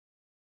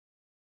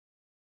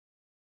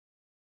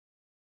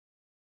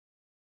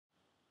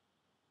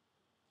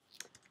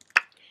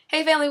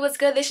Hey family, what's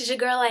good? This is your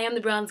girl, I am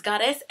the Bronze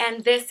Goddess,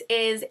 and this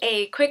is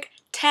a quick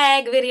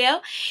tag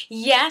video.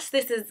 Yes,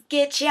 this is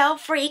Get Your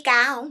Freak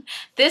On.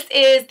 This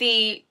is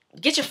the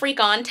Get Your Freak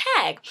On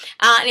tag.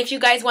 And if you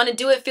guys want to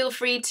do it, feel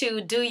free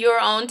to do your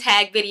own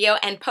tag video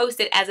and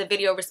post it as a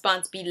video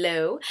response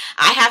below.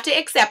 I have to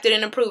accept it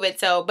and approve it,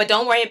 but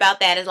don't worry about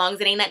that. As long as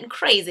it ain't nothing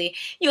crazy,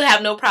 you'll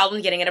have no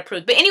problem getting it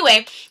approved. But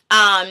anyway,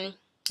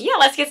 yeah,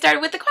 let's get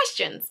started with the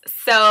questions.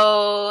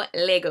 So,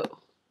 Lego.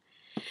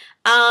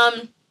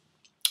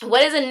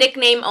 What is a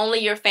nickname only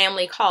your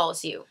family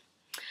calls you?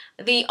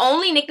 The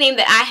only nickname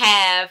that I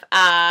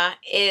have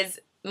is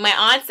my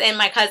aunts and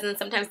my cousins.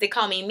 Sometimes they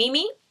call me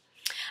Mimi.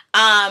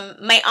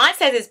 My aunt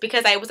says it's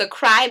because I was a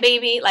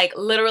crybaby. Like,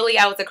 literally,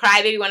 I was a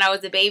crybaby when I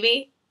was a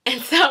baby.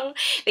 And so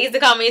they used to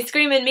call me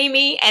Screaming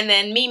Mimi and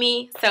then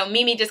Mimi. So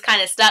Mimi just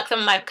kind of stuck. Some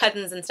of my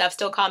cousins and stuff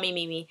still call me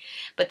Mimi.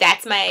 But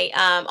that's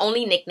my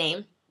only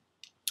nickname.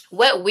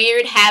 What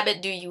weird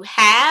habit do you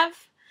have?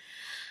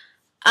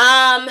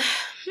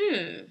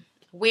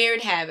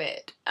 Weird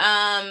habit.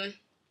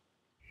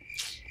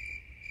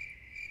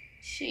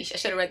 Sheesh, I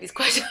should have read these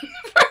questions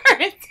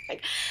first.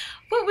 Like,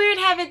 what weird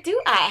habit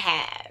do I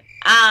have?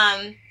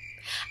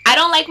 I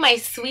don't like my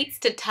sweets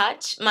to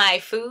touch my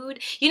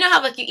food. You know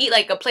how like you eat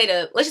like a plate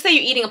of, let's just say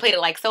you're eating a plate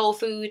of like soul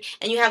food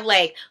and you have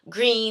like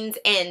greens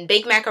and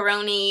baked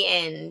macaroni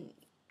and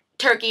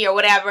turkey or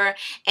whatever,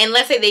 and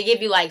let's say they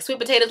give you like sweet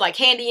potatoes like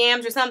candy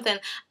yams or something.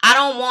 I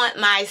don't want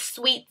my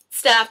sweet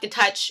stuff to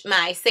touch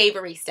my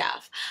savory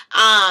stuff.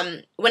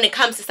 When it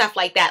comes to stuff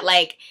like that,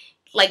 like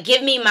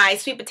give me my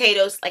sweet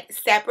potatoes like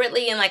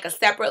separately in like a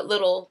separate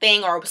little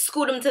thing, or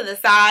scoot them to the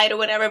side or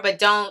whatever,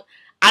 but I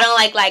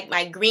don't like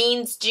my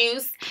greens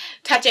juice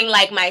touching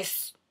like my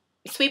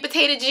sweet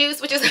potato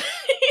juice, which is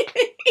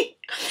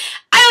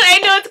I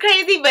know it's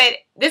crazy, but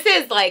this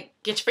is like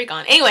Get Your Freak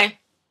On. Anyway,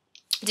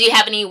 do you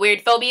have any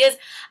weird phobias?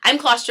 I'm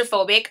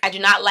claustrophobic. I do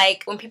not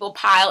like when people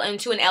pile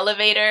into an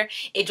elevator.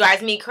 It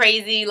drives me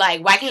crazy.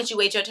 Like, why can't you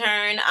wait your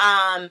turn?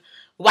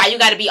 Why you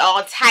gotta be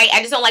all tight?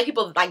 I just don't like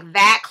people like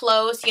that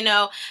close, you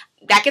know.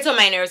 That gets on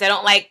my nerves. I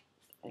don't like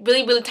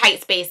really, really tight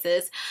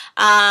spaces.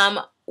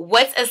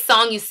 What's a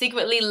song you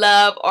secretly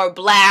love or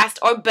blast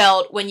or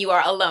belt when you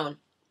are alone?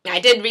 Now, I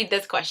did read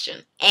this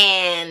question,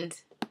 and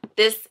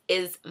this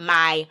is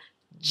my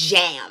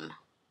jam.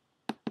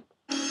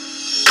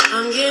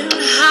 I'm getting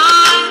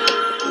high,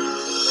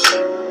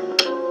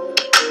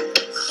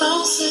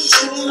 closer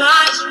to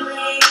my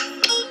dream.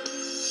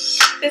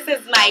 This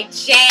is my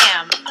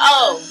jam.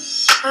 Oh.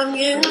 I'm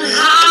getting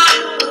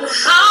higher,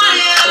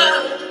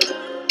 higher,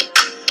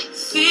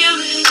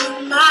 feeling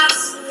in my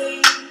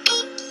sleep.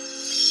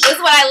 This is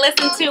what I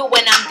listen to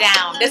when I'm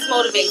down. This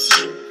motivates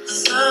me.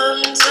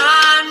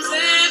 Sometimes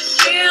it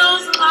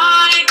feels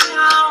like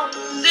I'll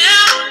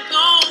never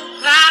go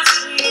past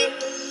you.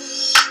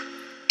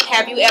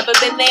 Have you ever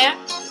been there?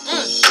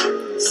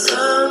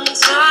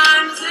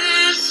 Sometimes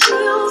it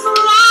feels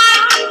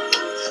like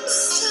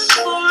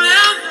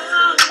forever,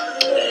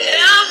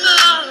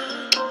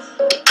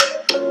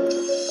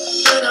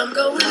 but I'm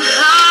going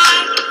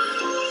high.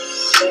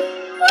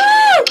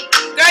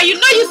 Woo! Girl, you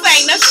know you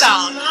sang this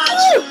song.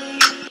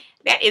 Woo!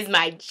 That is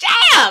my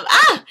jam.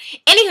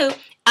 Anywho,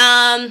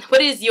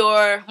 what is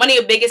one of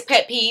your biggest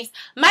pet peeves?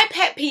 My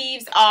pet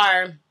peeves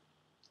are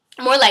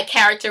more like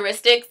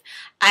characteristics.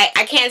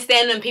 I can't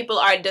stand when people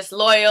are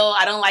disloyal.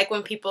 I don't like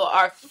when people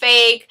are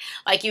fake.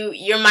 Like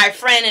you're my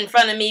friend in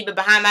front of me, but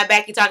behind my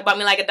back you talk about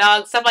me like a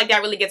dog. Stuff like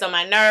that really gets on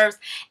my nerves.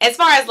 As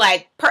far as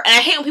like, and I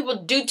hate when people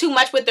do too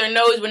much with their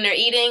nose when they're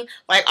eating.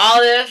 Like all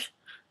this,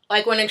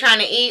 like when they're trying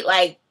to eat,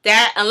 like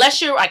that.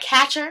 Unless you're a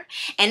catcher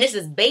and this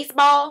is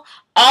baseball,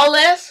 all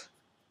this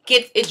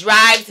it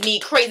drives me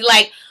crazy.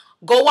 Like,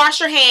 go wash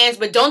your hands,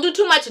 but don't do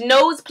too much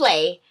nose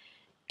play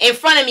in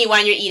front of me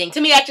while you're eating. To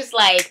me, that's just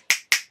like,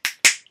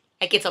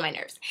 it gets on my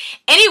nerves.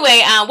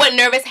 Anyway, what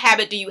nervous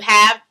habit do you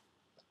have?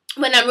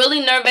 When I'm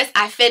really nervous,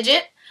 I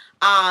fidget.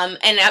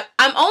 And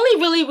I'm only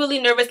really, really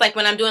nervous like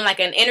when I'm doing like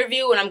an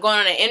interview, when I'm going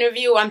on an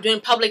interview, or I'm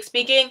doing public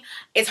speaking.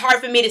 It's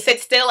hard for me to sit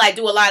still. I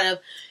do a lot of,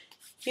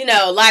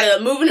 a lot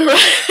of moving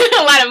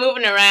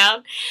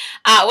around.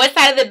 What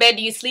side of the bed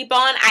do you sleep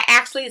on? I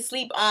actually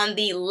sleep on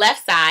the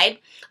left side,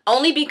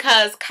 only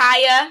because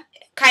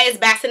Kaya's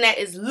bassinet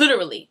is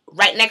literally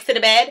right next to the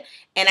bed,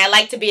 and I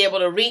like to be able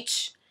to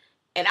reach.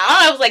 And I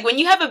don't know, it's like when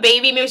you have a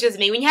baby, maybe it's just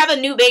me. When you have a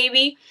new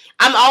baby,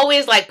 I'm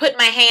always like putting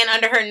my hand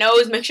under her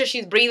nose, make sure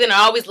she's breathing.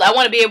 I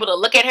want to be able to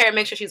look at her and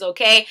make sure she's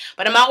okay.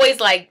 But I'm always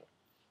like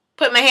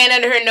putting my hand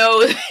under her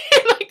nose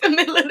in like the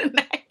middle of the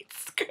night.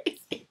 It's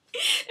crazy.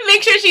 To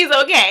make sure she's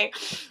okay.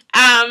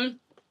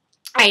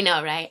 I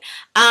know, right?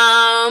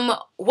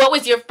 What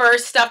was your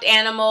first stuffed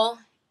animal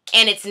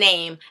and its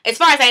name? As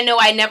far as I know,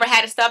 I never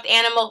had a stuffed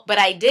animal, but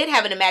I did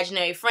have an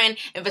imaginary friend,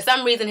 and for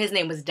some reason his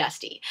name was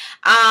Dusty.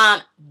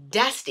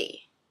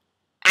 Dusty.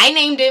 I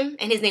named him,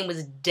 and his name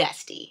was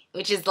Dusty,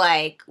 which is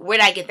like, where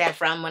did I get that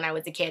from when I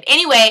was a kid?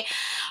 Anyway,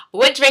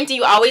 what drink do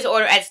you always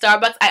order at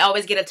Starbucks? I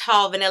always get a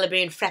tall vanilla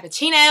bean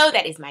frappuccino.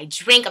 That is my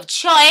drink of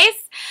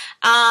choice.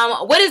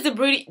 What is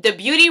the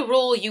beauty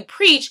rule you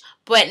preach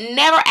but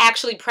never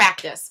actually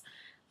practice.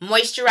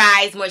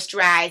 Moisturize,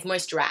 moisturize,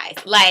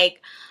 moisturize.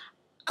 Like,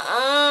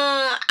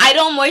 I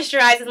don't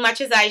moisturize as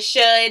much as I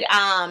should.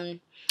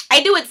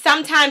 I do it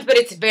sometimes, but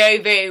it's very,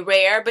 very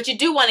rare. But you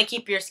do want to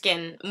keep your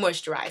skin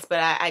moisturized, but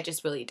I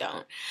just really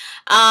don't.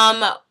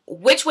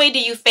 Which way do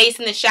you face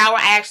in the shower?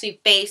 I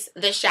actually face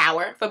the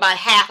shower for about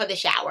half of the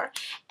shower.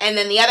 And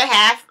then the other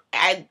half,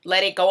 I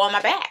let it go on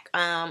my back.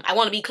 I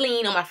want to be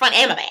clean on my front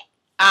and my back.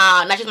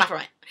 Not just my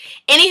front.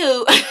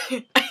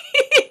 Anywho.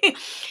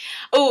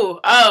 Ooh,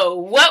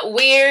 oh, what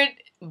weird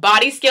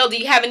body skill? Do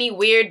you have any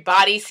weird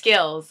body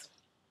skills?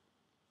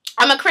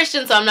 I'm a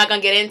Christian, so I'm not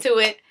going to get into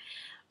it.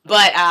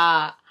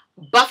 But,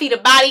 Buffy the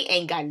Body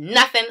ain't got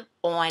nothing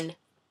on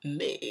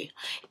me.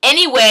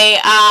 Anyway,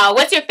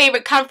 what's your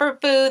favorite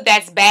comfort food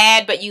that's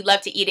bad, but you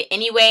love to eat it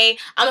anyway?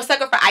 I'm a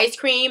sucker for ice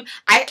cream.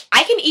 I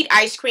can eat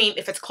ice cream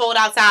if it's cold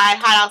outside,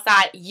 hot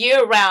outside,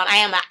 year round. I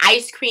am an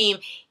ice cream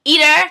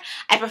eater.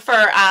 I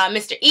prefer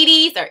Mr.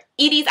 Edy's or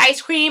Edy's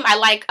ice cream. I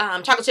like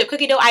chocolate chip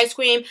cookie dough ice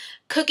cream,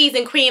 cookies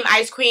and cream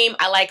ice cream.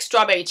 I like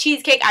strawberry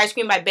cheesecake ice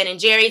cream by Ben &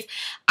 Jerry's.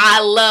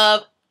 I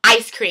love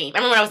ice cream. I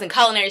remember when I was in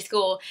culinary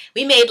school,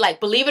 we made,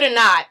 like, believe it or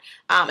not,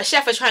 a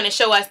chef was trying to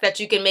show us that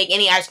you can make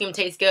any ice cream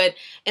taste good,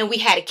 and we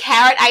had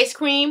carrot ice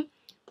cream.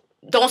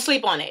 Don't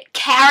sleep on it.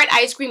 Carrot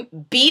ice cream,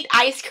 beet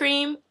ice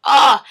cream.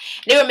 Oh,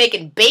 they were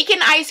making bacon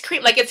ice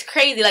cream. Like, it's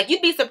crazy. Like,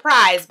 you'd be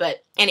surprised,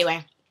 but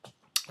anyway,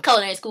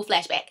 culinary school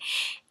flashback.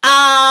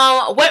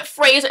 What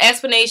phrase or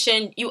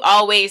explanation you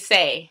always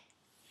say?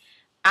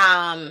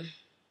 I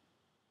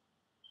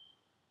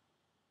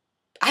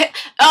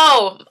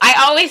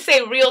always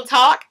say real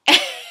talk.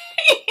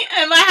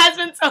 And my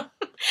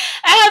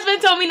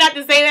husband told me not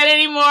to say that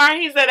anymore.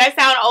 He said I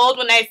sound old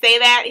when I say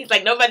that. He's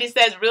like, nobody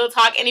says real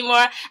talk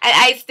anymore. And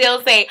I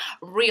still say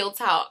real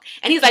talk.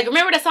 And he's like,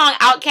 remember the song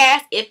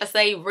Outkast? If I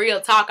say real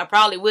talk, I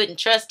probably wouldn't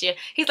trust you.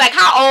 He's like,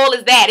 how old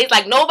is that? He's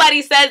like,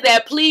 nobody says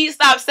that. Please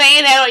stop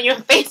saying that on your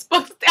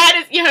Facebook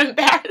status. You're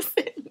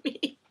embarrassing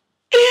me.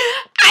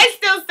 I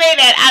still say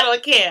that. I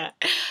don't care.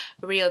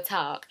 Real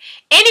talk.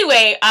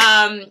 Anyway,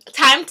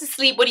 time to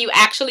sleep. What are you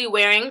actually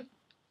wearing?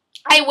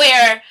 I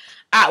wear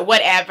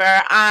whatever.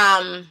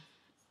 I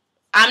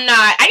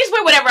just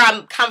wear whatever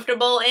I'm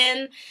comfortable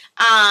in.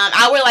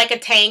 I'll wear like a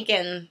tank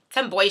and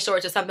some boy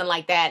shorts or something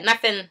like that.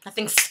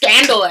 Nothing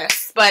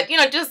scandalous, but you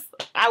know, just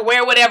I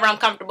wear whatever I'm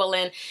comfortable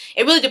in.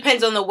 It really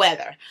depends on the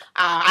weather.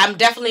 I'm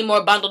definitely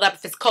more bundled up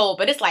if it's cold,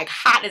 but it's like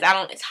hot as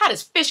it's hot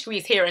as fish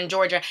grease here in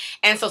Georgia,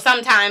 and so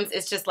sometimes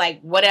it's just like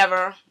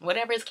whatever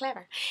is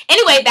clever.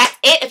 Anyway, that's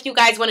it. If you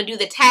guys want to do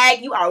the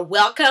tag, you are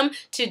welcome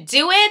to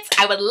do it.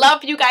 I would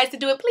love for you guys to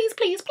do it. Please,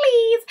 please,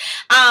 please.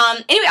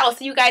 Anyway, I'll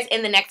see you guys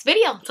in the next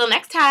video. Until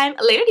next time,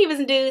 later, divas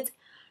and dudes.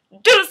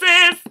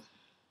 Deuces!